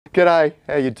G'day,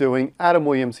 how you doing? Adam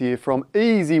Williams here from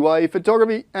Easy Way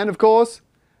Photography and of course,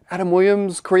 Adam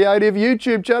Williams Creative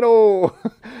YouTube channel.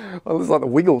 Oh, this is like the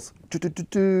Wiggles.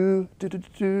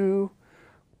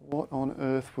 What on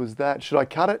earth was that? Should I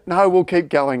cut it? No, we'll keep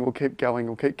going, we'll keep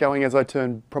going as I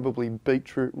turn probably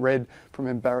beetroot red from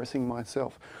embarrassing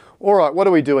myself. All right, what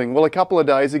are we doing? Well, a couple of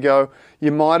days ago,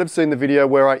 you might have seen the video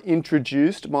where I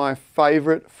introduced my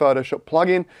favorite Photoshop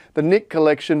plugin, the Nik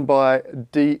Collection by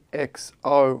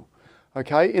DxO.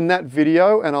 Okay, in that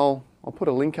video, and I'll put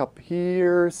a link up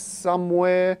here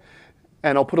somewhere,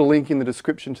 and I'll put a link in the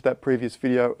description to that previous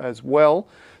video as well,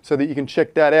 so that you can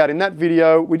check that out. In that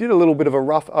video, we did a little bit of a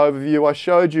rough overview. I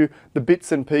showed you the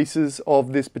bits and pieces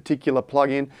of this particular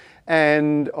plugin,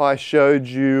 and I showed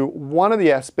you one of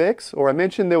the aspects, or I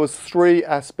mentioned there was three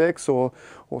aspects or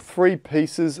three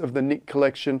pieces of the Nik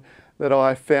Collection that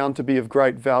I found to be of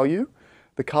great value: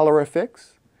 the color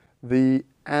effects, the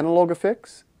analog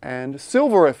effects, and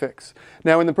silver effects.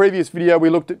 Now, in the previous video, we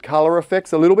looked at color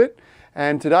effects a little bit,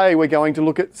 and today we're going to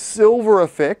look at silver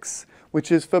effects,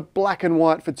 which is for black and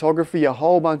white photography, a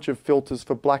whole bunch of filters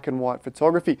for black and white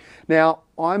photography. Now,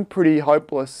 I'm pretty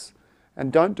hopeless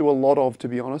and don't do a lot of, to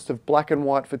be honest, of black and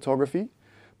white photography,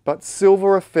 but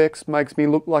silver effects makes me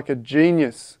look like a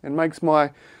genius and makes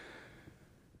my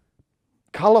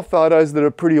color photos that are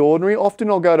pretty ordinary. Often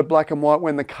I'll go to black and white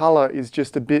when the color is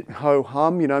just a bit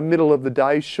ho-hum, you know, middle of the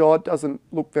day shot, doesn't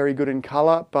look very good in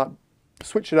color, but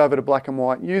switch it over to black and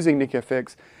white using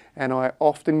NikFX and I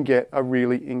often get a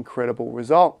really incredible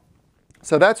result.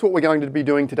 So that's what we're going to be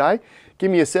doing today. Give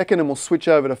me a second and we'll switch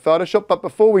over to Photoshop. But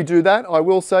before we do that, I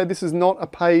will say this is not a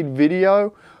paid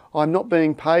video. I'm not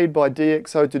being paid by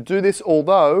DxO to do this,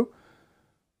 although,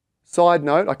 side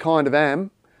note, I kind of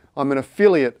am. I'm an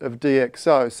affiliate of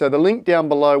DxO. So the link down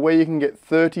below where you can get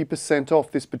 30% off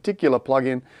this particular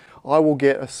plugin, I will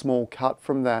get a small cut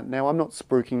from that. Now, I'm not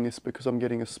spruiking this because I'm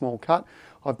getting a small cut.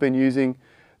 I've been using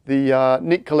the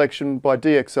Nik Collection by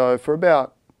DxO for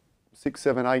about 6,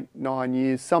 7, 8, 9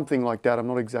 years, something like that. I'm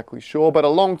not exactly sure, but a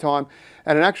long time.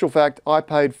 And in actual fact, I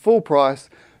paid full price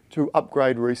to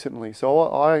upgrade recently. So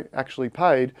I actually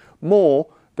paid more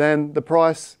than the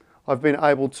price I've been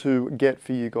able to get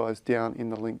for you guys down in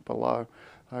the link below.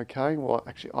 Okay, well,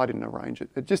 actually, I didn't arrange it.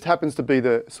 It just happens to be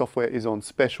the software is on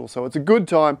special. So it's a good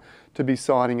time to be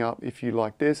signing up if you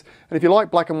like this. And if you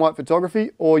like black and white photography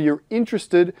or you're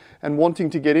interested and wanting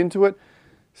to get into it,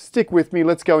 stick with me.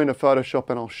 Let's go into Photoshop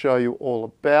and I'll show you all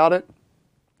about it.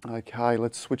 Okay,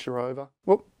 let's switch her over.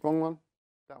 Whoop, wrong one.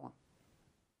 That one.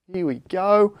 Here we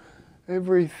go.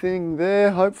 Everything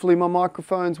there. Hopefully my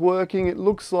microphone's working. It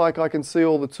looks like I can see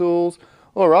all the tools.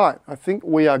 All right, I think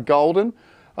we are golden.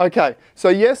 Okay, so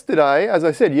yesterday, as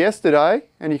I said yesterday,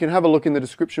 and you can have a look in the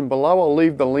description below, I'll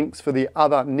leave the links for the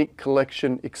other Nik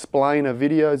Collection explainer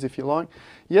videos if you like.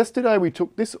 Yesterday we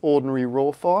took this ordinary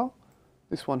RAW file,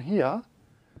 this one here,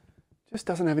 just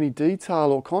doesn't have any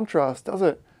detail or contrast, does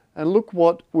it? And look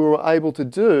what we were able to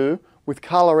do with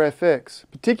Color FX,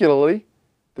 particularly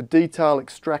the detail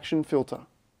extraction filter.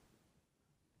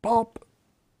 Bop!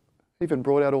 Even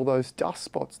brought out all those dust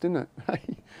spots, didn't it?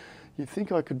 You'd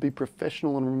think I could be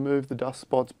professional and remove the dust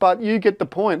spots, but you get the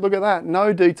point. Look at that,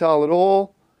 no detail at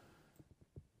all.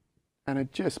 And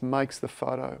it just makes the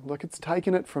photo. Look, it's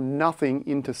taken it from nothing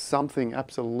into something,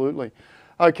 absolutely.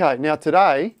 Okay, now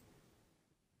today,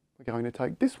 we're going to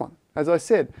take this one. As I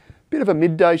said, bit of a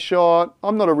midday shot.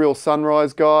 I'm not a real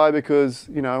sunrise guy because,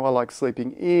 you know, I like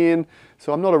sleeping in.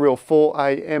 So I'm not a real 4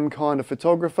 a.m. kind of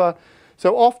photographer.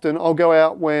 So often I'll go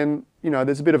out when, you know,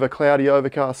 there's a bit of a cloudy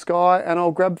overcast sky and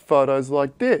I'll grab photos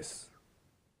like this.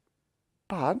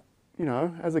 But, you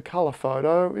know, as a color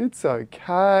photo, it's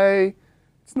okay.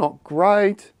 It's not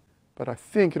great, but I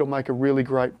think it'll make a really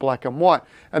great black and white.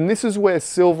 And this is where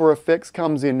silver effects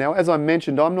comes in. Now, as I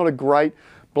mentioned, I'm not a great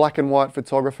black and white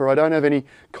photographer. I don't have any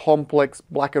complex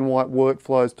black and white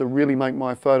workflows to really make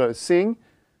my photos sing.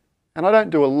 And I don't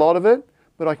do a lot of it,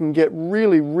 but I can get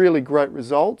really, really great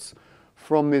results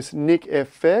from this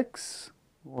NikFX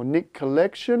or Nik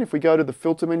Collection. If we go to the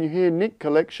filter menu here, Nik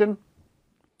Collection,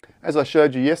 as I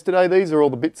showed you yesterday, these are all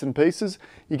the bits and pieces.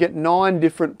 You get 9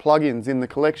 different plugins in the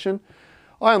collection.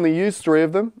 I only use 3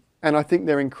 of them, and I think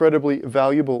they're incredibly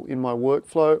valuable in my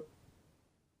workflow.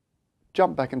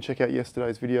 Jump back and check out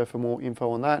yesterday's video for more info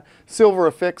on that. Silver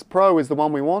Effects Pro is the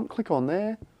one we want. Click on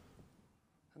there.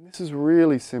 And this is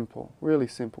really simple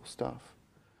stuff.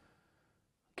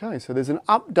 Okay, so there's an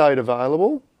update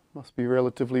available. Must be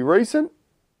relatively recent.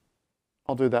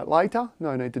 I'll do that later.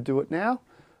 No need to do it now.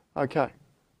 Okay.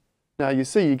 Now you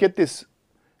see you get this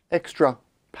extra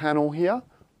panel here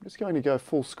I'm just going to go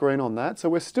full screen on that. So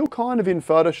we're still kind of in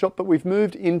Photoshop, but we've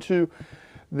moved into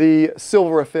the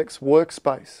Silver Effects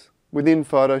workspace within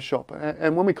Photoshop.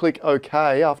 And when we click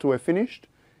OK after we're finished,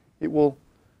 it will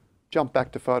jump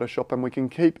back to Photoshop and we can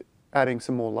keep adding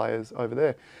some more layers over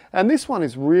there. And this one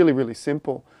is really, really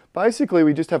simple. Basically,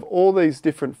 we just have all these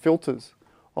different filters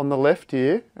on the left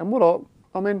here.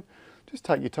 And just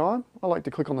take your time. I like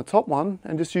to click on the top one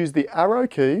and just use the arrow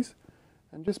keys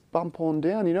and just bump on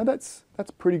down. You know, that's a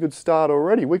pretty good start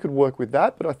already. We could work with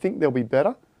that, but I think they'll be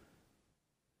better.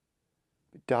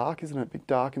 Bit dark, isn't it? A bit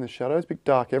dark in the shadows, a bit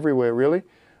dark everywhere, really.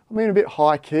 I mean, a bit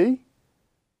high key.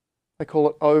 They call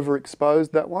it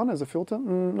overexposed, that one, as a filter.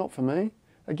 Not for me.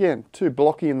 Again, too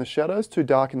blocky in the shadows, too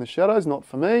dark in the shadows, not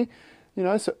for me. You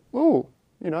know, so,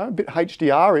 a bit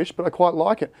HDR-ish, but I quite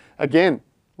like it. Again,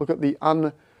 look at the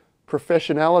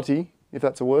unprofessionality, if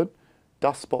that's a word,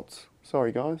 dust spots.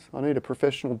 Sorry guys, I need a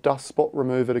professional dust spot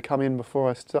remover to come in before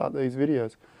I start these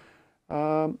videos.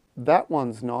 That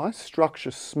one's nice, structure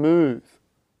smooth.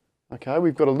 Okay,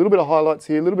 we've got a little bit of highlights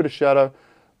here, a little bit of shadow,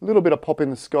 a little bit of pop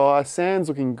in the sky, sand's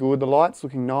looking good, the light's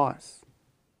looking nice.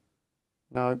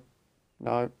 No,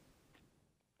 a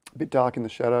bit dark in the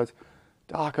shadows,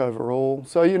 dark overall.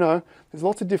 So, you know, there's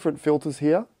lots of different filters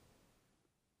here.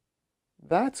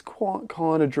 That's quite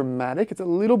kind of dramatic. It's a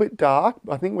little bit dark.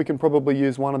 I think we can probably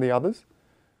use one of the others.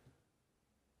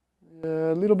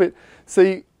 A little bit.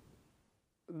 See,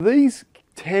 these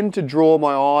tend to draw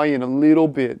my eye in a little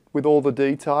bit with all the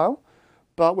detail,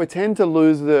 but we tend to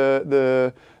lose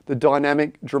the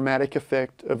dynamic, dramatic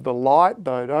effect of the light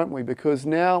though, don't we? Because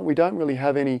now we don't really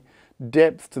have any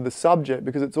depth to the subject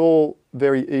because it's all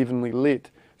very evenly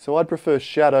lit. So I'd prefer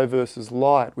shadow versus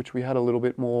light, which we had a little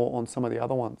bit more on some of the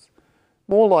other ones.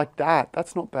 More like that.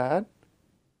 That's not bad.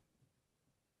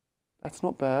 That's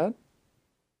not bad.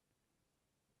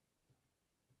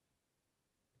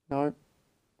 No.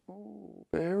 Ooh,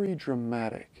 very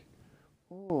dramatic.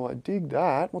 Oh, I dig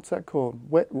that. What's that called?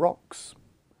 Wet rocks.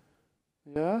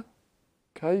 Yeah.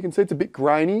 Okay, you can see it's a bit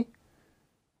grainy.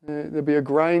 There'll be a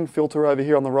grain filter over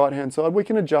here on the right-hand side. We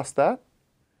can adjust that.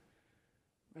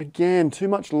 Again, too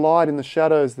much light in the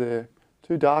shadows there.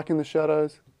 Too dark in the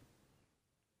shadows.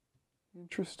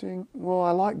 Interesting. Well,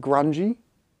 I like grungy.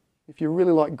 If you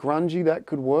really like grungy, that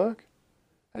could work.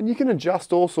 And you can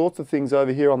adjust all sorts of things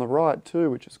over here on the right too,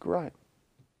 which is great.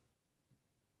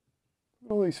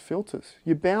 All these filters.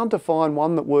 You're bound to find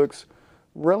one that works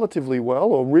relatively well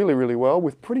or really, really well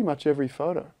with pretty much every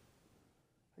photo.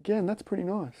 Again, that's pretty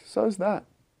nice. So's that.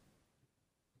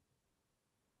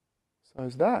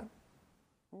 So's that.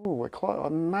 Oh, we're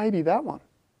close. Maybe that one.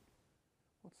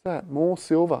 What's that? More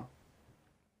silver.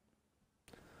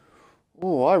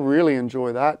 Oh, I really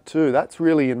enjoy that too. That's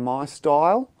really in my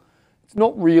style. It's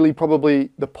not really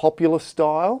probably the popular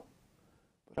style,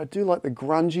 but I do like the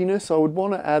grunginess. I would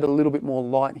want to add a little bit more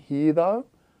light here though.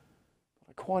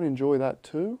 I quite enjoy that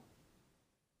too.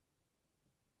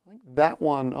 I think that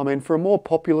one, I mean, for a more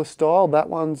popular style, that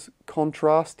one's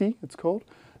contrasty, it's called.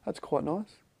 That's quite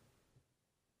nice.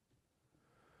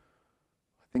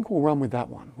 I think we'll run with that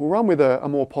one. We'll run with a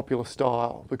more popular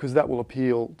style because that will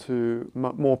appeal to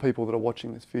more people that are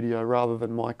watching this video rather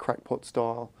than my crackpot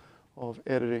style of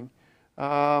editing.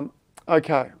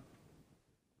 Okay.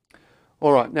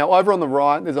 All right, now over on the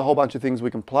right, there's a whole bunch of things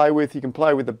we can play with. You can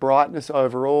play with the brightness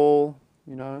overall,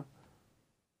 you know.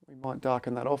 We might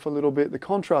darken that off a little bit. The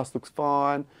contrast looks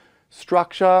fine.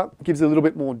 Structure gives a little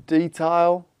bit more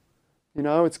detail. You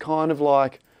know, it's kind of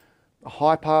like a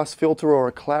high pass filter or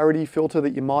a clarity filter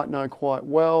that you might know quite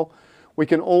well. We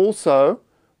can also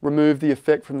remove the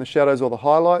effect from the shadows or the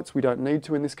highlights. We don't need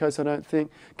to in this case, I don't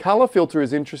think. Color filter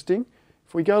is interesting.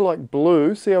 If we go like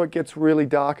blue, see how it gets really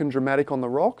dark and dramatic on the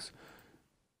rocks?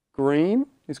 Green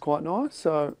is quite nice.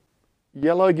 So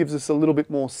yellow gives us a little bit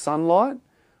more sunlight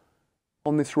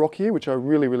on this rock here, which I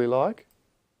really, really like.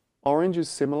 Orange is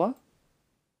similar.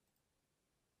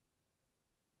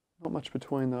 Not much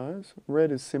between those.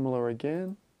 Red is similar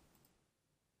again.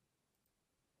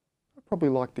 I probably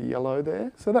like the yellow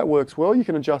there. So that works well. You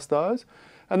can adjust those.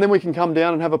 And then we can come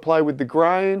down and have a play with the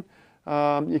grain.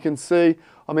 You can see,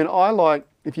 I mean, I like,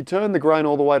 if you turn the grain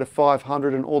all the way to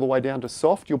 500 and all the way down to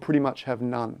soft, you'll pretty much have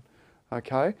none.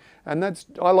 Okay? And that's,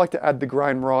 I like to add the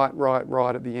grain right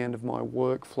at the end of my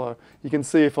workflow. You can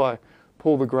see if I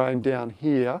pull the grain down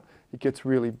here, it gets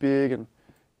really big and,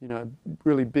 you know,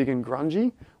 really big and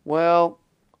grungy. Well,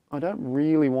 I don't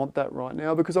really want that right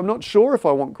now because I'm not sure if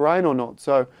I want grain or not.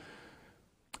 So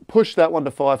push that one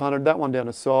to 500, that one down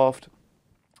to soft.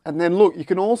 And then look, you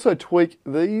can also tweak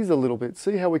these a little bit.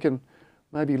 See how we can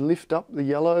maybe lift up the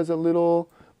yellows a little,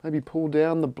 Maybe pull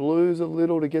down the blues a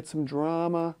little to get some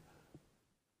drama.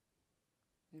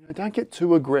 You know, don't get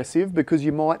too aggressive because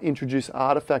you might introduce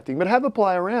artifacting, but have a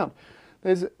play around.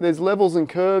 There's levels and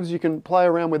curves, you can play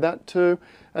around with that too.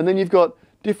 And then you've got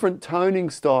different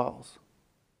toning styles.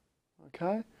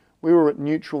 Okay, we were at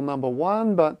neutral number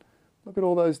 1, but look at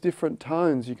all those different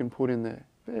tones you can put in there.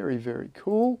 Very, very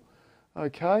cool.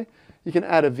 Okay, you can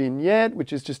add a vignette,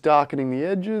 which is just darkening the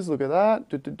edges. Look at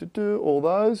that, all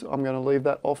those. I'm going to leave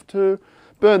that off too.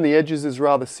 Burn the edges is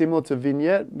rather similar to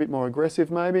vignette, a bit more aggressive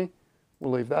maybe.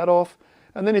 We'll leave that off.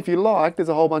 And then if you like, there's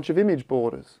a whole bunch of image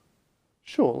borders.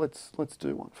 Sure, let's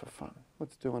do one for fun.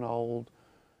 Let's do an old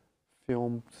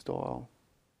film style.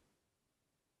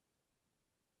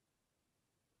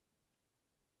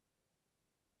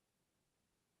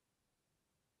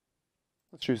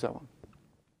 Let's choose that one.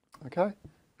 Okay,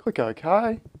 click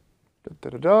OK.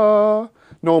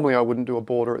 Normally I wouldn't do a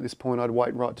border at this point, I'd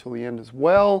wait right till the end as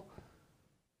well.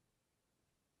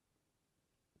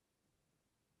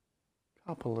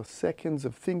 Couple of seconds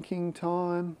of thinking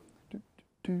time.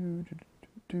 And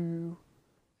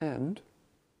I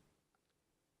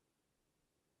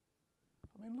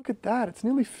mean, look at that, it's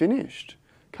nearly finished.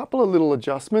 Couple of little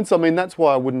adjustments. I mean, that's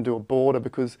why I wouldn't do a border,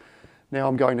 because now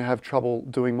I'm going to have trouble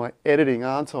doing my editing,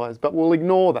 aren't I? But we'll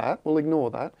ignore that,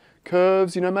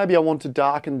 Curves, you know, maybe I want to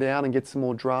darken down and get some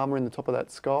more drama in the top of that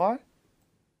sky.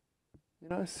 You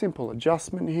know, simple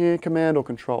adjustment here, Command or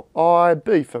Control I,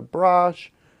 B for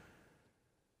brush.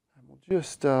 And we'll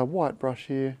just white brush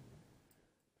here.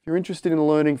 If you're interested in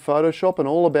learning Photoshop and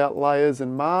all about layers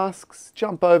and masks,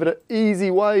 jump over to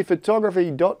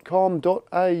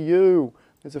easywayphotography.com.au.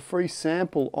 There's a free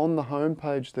sample on the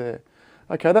homepage there.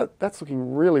 Okay, that's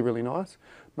looking really, really nice.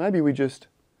 Maybe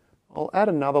I'll add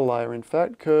another layer, in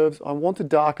fact, curves. I want to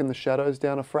darken the shadows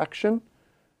down a fraction,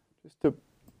 just to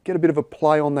get a bit of a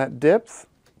play on that depth.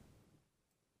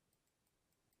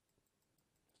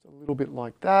 Just a little bit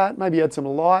like that. Maybe add some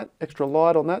light, extra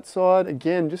light on that side.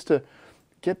 Again, just to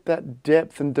get that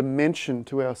depth and dimension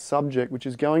to our subject, which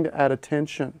is going to add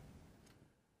attention.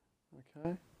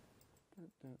 Okay.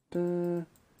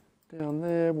 Down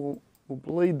there, we'll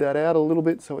bleed that out a little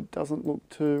bit so it doesn't look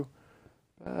too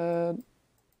bad.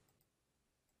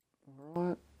 All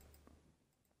right.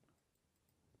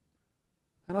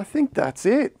 And I think that's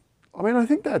it. I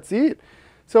think that's it.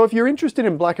 So if you're interested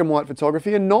in black and white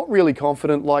photography and not really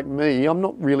confident like me, I'm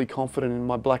not really confident in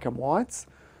my black and whites,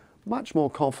 much more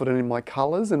confident in my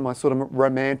colors and my sort of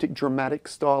romantic, dramatic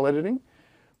style editing.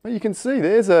 But you can see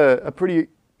there's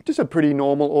just a pretty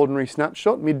normal, ordinary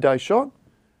snapshot, midday shot.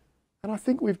 And I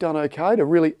think we've done okay to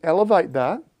really elevate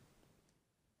that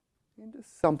into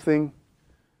something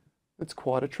that's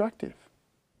quite attractive.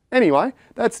 Anyway,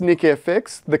 that's Nik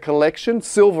FX, the collection,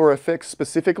 silver effects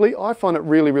specifically. I find it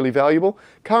really, really valuable.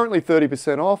 Currently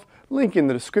 30% off. Link in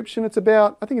the description. I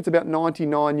think it's about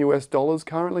 $99 US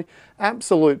currently.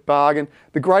 Absolute bargain.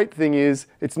 The great thing is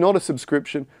it's not a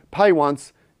subscription. Pay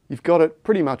once, you've got it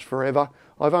pretty much forever.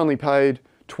 I've only paid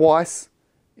twice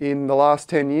in the last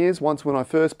 10 years, once when I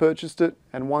first purchased it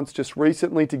and once just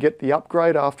recently to get the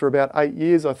upgrade after about 8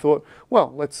 years. I thought,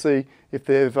 well, let's see if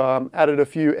they've added a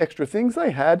few extra things. They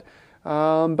had,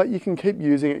 but you can keep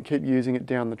using it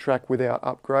down the track without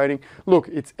upgrading. Look,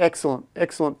 it's excellent,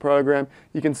 excellent program.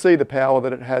 You can see the power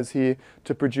that it has here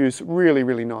to produce really,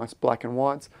 really nice black and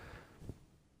whites.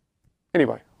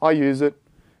 Anyway, I use it.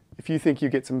 If you think you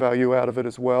get some value out of it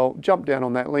as well, jump down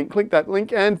on that link, click that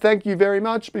link, and thank you very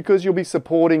much because you'll be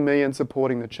supporting me and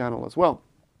supporting the channel as well.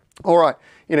 All right,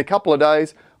 in a couple of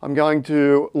days, I'm going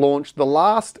to launch the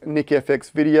last Nik FX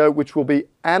video, which will be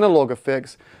analog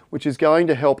effects, which is going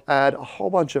to help add a whole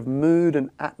bunch of mood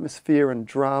and atmosphere and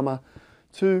drama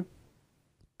to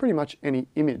pretty much any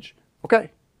image. Okay,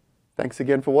 thanks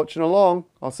again for watching along.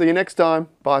 I'll see you next time.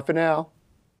 Bye for now.